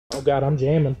Oh god, I'm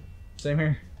jamming. Same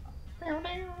here.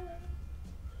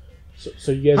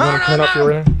 So you guys want to turn up your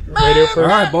radio first?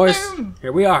 Alright, boys.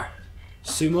 Here we are.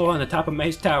 Sumo on the top of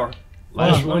Maze Tower.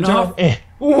 Last one off.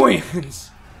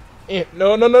 Wins.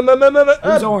 No.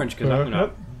 Who's orange? Because I'm going to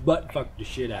butt fuck the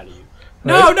shit out of you.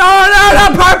 No,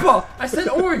 not purple! I said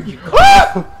orange, you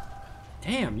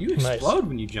Damn, you explode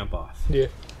when you jump off. Yeah.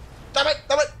 Damn it!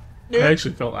 I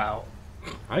actually fell out.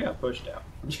 I got pushed out.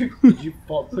 Did you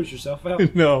push yourself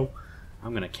out? No.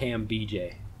 I'm going to cam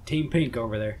BJ. Team Pink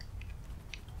over there.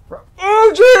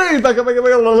 Oh, jeez! Back up.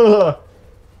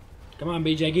 Come on,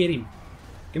 BJ, get him.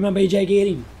 Come on, BJ, get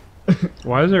him.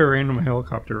 Why is there a random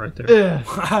helicopter right there?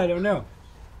 I don't know.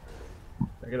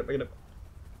 Back it up.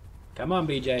 Come on,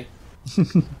 BJ.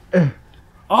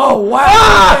 Oh,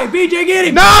 wow! BJ, get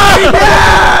him! No!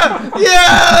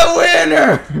 Yeah,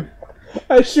 winner!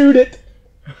 I shoot it.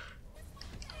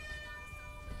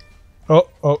 Oh,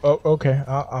 okay.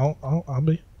 I'll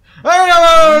be. No!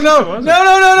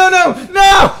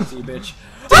 See you, bitch.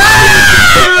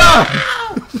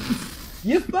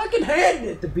 You fucking handed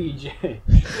it to BJ.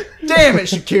 Damn it,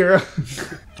 Shakira.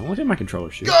 Don't let my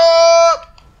controller shoot. Go!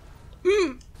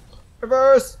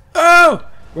 Reverse. Oh!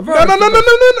 Reverse.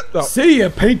 No. See ya,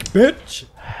 pink bitch.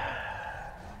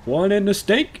 1 in the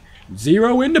stink,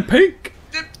 0 in the pink.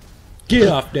 Get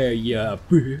off there, ya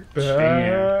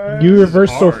bitch. You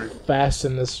reverse so fast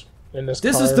in this This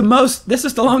car. is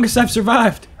the longest I've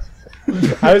survived.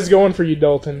 I was going for you,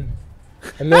 Dalton,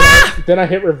 and then I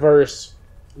hit reverse,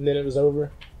 and then it was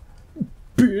over.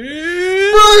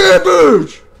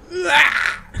 Bitch!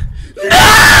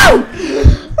 No!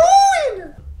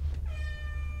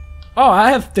 Oh,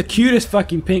 I have the cutest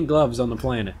fucking pink gloves on the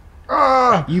planet.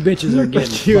 You bitches are getting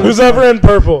fucked. Who's ever in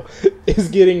purple is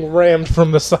getting rammed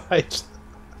from the sides.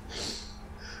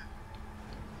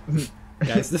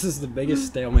 Guys, this is the biggest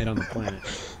stalemate on the planet.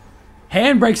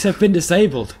 Handbrakes have been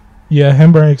disabled. Yeah,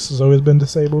 handbrakes has always been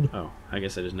disabled. Oh, I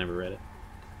guess I just never read it.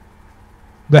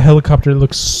 The helicopter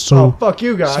looks so... Oh, fuck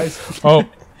you guys. Oh.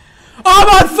 I'm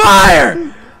on fire!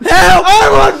 Help!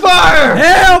 I'm on fire!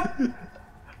 Help!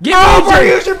 Get BJ!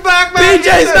 Use your back, man!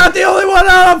 BJ's not the only one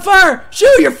not on fire! Shoo,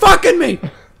 you're fucking me!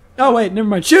 Oh, wait, never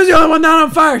mind. Shoo's the only one not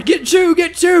on fire. Get Shoo,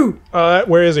 get Shoo!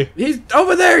 Where is he? He's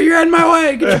over there. You're in my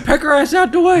way. Get your pecker ass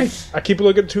out the way. I keep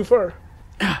looking too far.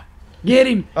 Get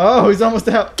him. Oh, he's almost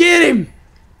out. Get him.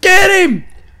 Get him.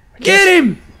 Get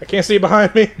him. I can't see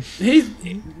behind me.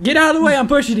 Get out of the way. I'm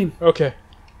pushing him. Okay.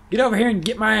 Get over here and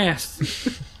get my ass.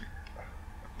 Shoot,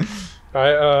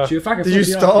 if I could Did flip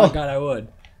you off, stall? oh my God, I would.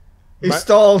 He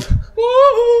stalled.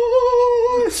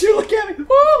 Shoot, look at me.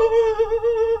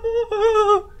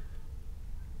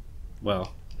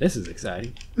 Well, this is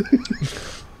exciting.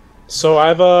 So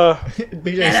I've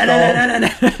BJ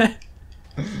stalled.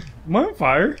 Am I on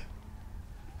fire?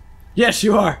 Yes,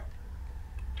 you are.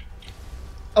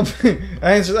 I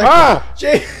answered that.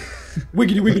 Jay.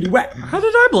 Wiggity whack. How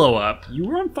did I blow up? You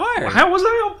were on fire. How was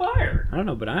I on fire? I don't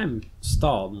know, but I'm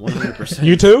stalled 100%.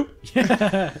 You too?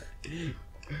 Yeah.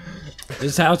 This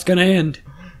is how it's gonna end.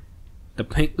 The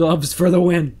pink gloves for the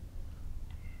win.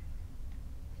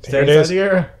 There it is. The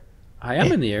area. I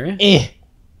am in the area.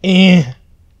 I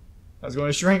was going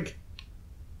to shrink.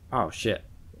 Oh shit.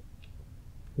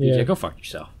 Yeah. DJ, go fuck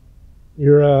yourself.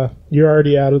 You're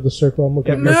already out of the circle. I'm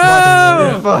looking at No!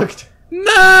 You're fucked.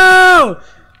 No!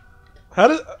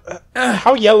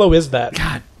 How yellow is that?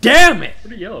 God damn it!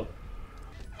 Pretty yellow.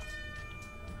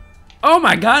 Oh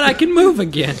my God, I can move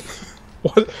again.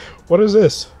 What is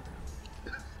this?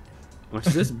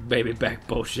 What's this baby back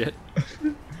bullshit?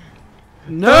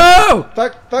 No!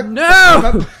 Fuck.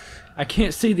 No! I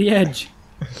can't see the edge.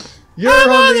 You're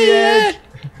on the edge.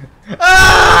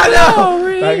 Ah, no!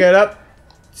 Sorry. Back it up.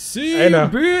 See I know.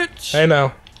 bitch. I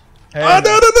know. And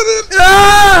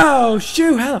Oh,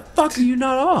 shoot, how the fuck are you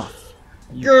not off?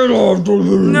 get off the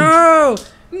roof. No!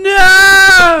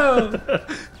 No!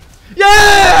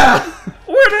 Yeah!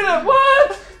 Where did it?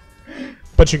 What?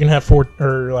 But you can have 4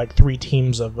 or like 3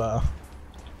 teams of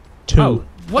 2. Oh,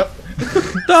 what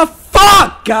the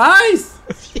fuck, guys?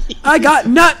 I got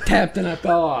nut tapped and I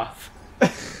fell off.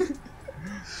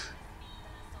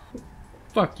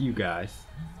 Fuck you guys.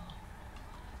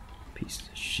 Piece of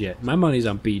shit. My money's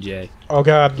on BJ. Oh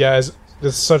god, guys,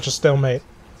 this is such a stalemate.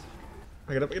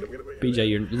 Get up. BJ,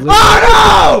 you're.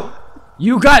 Oh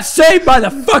You got saved by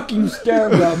the fucking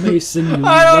stairwell, Mason. You no!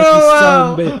 I don't lucky know son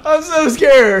of a how. bitch. I'm so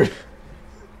scared.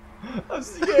 I'm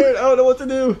scared. I don't know what to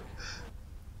do.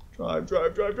 Drive.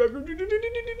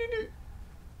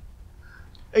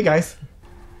 Hey guys.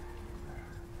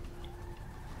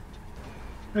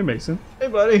 Hey, Mason. Hey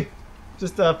buddy.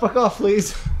 Just fuck off,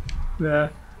 please. Yeah.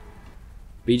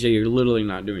 BJ, you're literally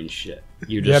not doing shit.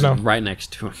 You're just right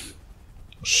next to him.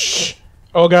 Shh.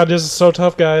 Oh god, this is so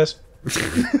tough, guys.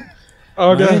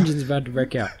 Oh My god. engine's about to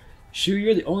break out. Shu,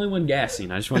 you're the only one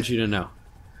gassing. I just want you to know.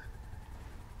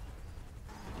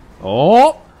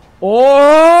 Oh!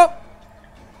 Oh!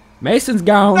 Mason's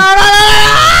gone.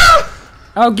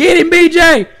 Oh, get him,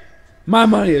 BJ! My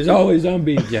money is always on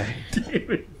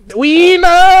BJ.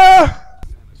 Wiener!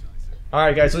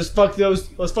 Alright, guys, let's fuck those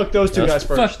two guys first.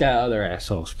 Fuck that other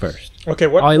assholes first. Okay,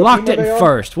 what? Oh, he what locked team it are they in on?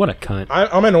 first. What a cunt.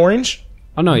 I'm in orange,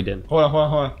 Oh, no, he didn't. Hold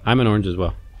on. I'm in orange as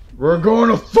well. We're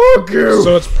gonna fuck you!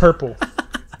 so it's purple.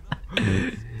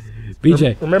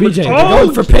 BJ, Remember- BJ, Oh! we're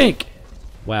going for pink.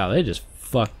 Wow, they just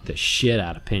fucked the shit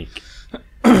out of pink.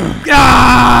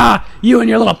 Ah! You and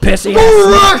your little pissy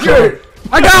ass. Rocket!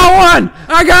 I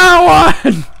got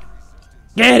one!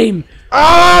 Get him!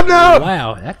 Oh no!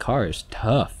 Wow, that car is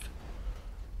tough.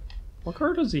 What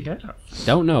car does he have?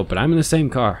 Don't know, but I'm in the same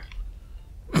car.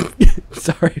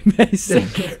 Sorry, Mason.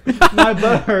 My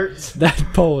butt hurts. That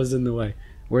pole is in the way.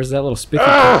 Where's that little spiffy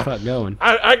fuck going?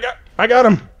 I got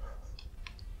him.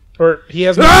 Or he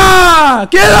has. Ah!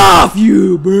 Get off,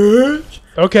 you bitch!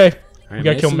 Okay, All we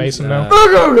gotta kill Mason's, Mason now.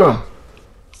 Go!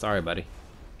 Sorry, buddy.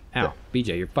 Ow,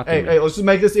 BJ, you're fucking Hey, me. hey, let's just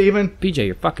make this even. BJ,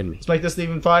 you're fucking me. Let's make this an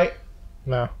even fight.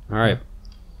 No. All right,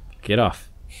 get off.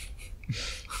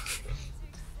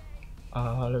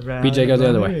 BJ, go the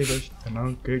other way. The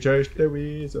monkey chased the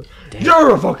weasel.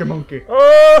 You're a fucking monkey.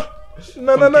 Oh!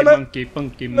 No. Monkey.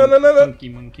 No.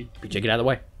 Monkey. BJ, get out of the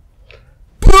way.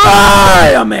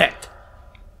 Bam it!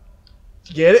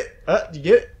 Get it? You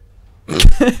get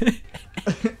it?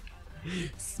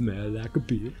 Smell like a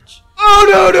bitch. Oh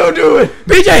no! Don't do it!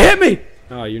 BJ, hit me!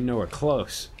 Oh, you're nowhere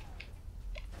close.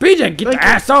 BJ, get the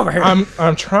ass over here.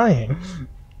 I'm trying.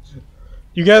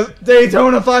 You guys.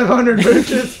 Daytona 500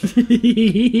 bitches.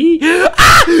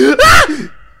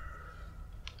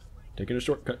 Taking a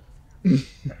shortcut.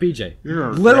 BJ,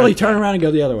 You're literally turn around and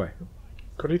go the other way.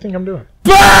 What do you think I'm doing?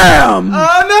 BAM!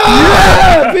 Oh no!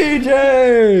 Yeah,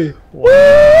 BJ!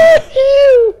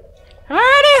 Woo-hoo!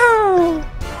 Howdy-ho!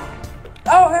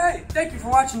 Oh hey, thank you for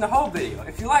watching the whole video.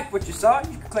 If you liked what you saw,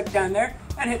 you can click down there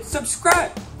and hit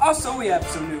subscribe. Also, we have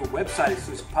some new website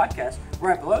exclusive podcasts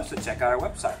right below, so check out our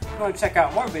website. If you want to check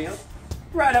out more videos,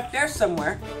 right up there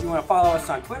somewhere. If you want to follow us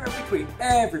on Twitter, we tweet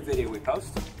every video we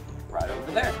post. Right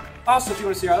over there. Also, if you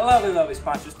want to see our lovely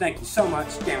sponsors, thank you so much,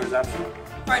 Gamers Option,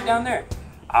 right down there.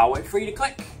 I'll wait for you to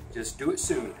click. Just do it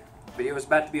soon. Video is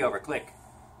about to be over. Click.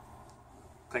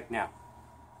 Click now.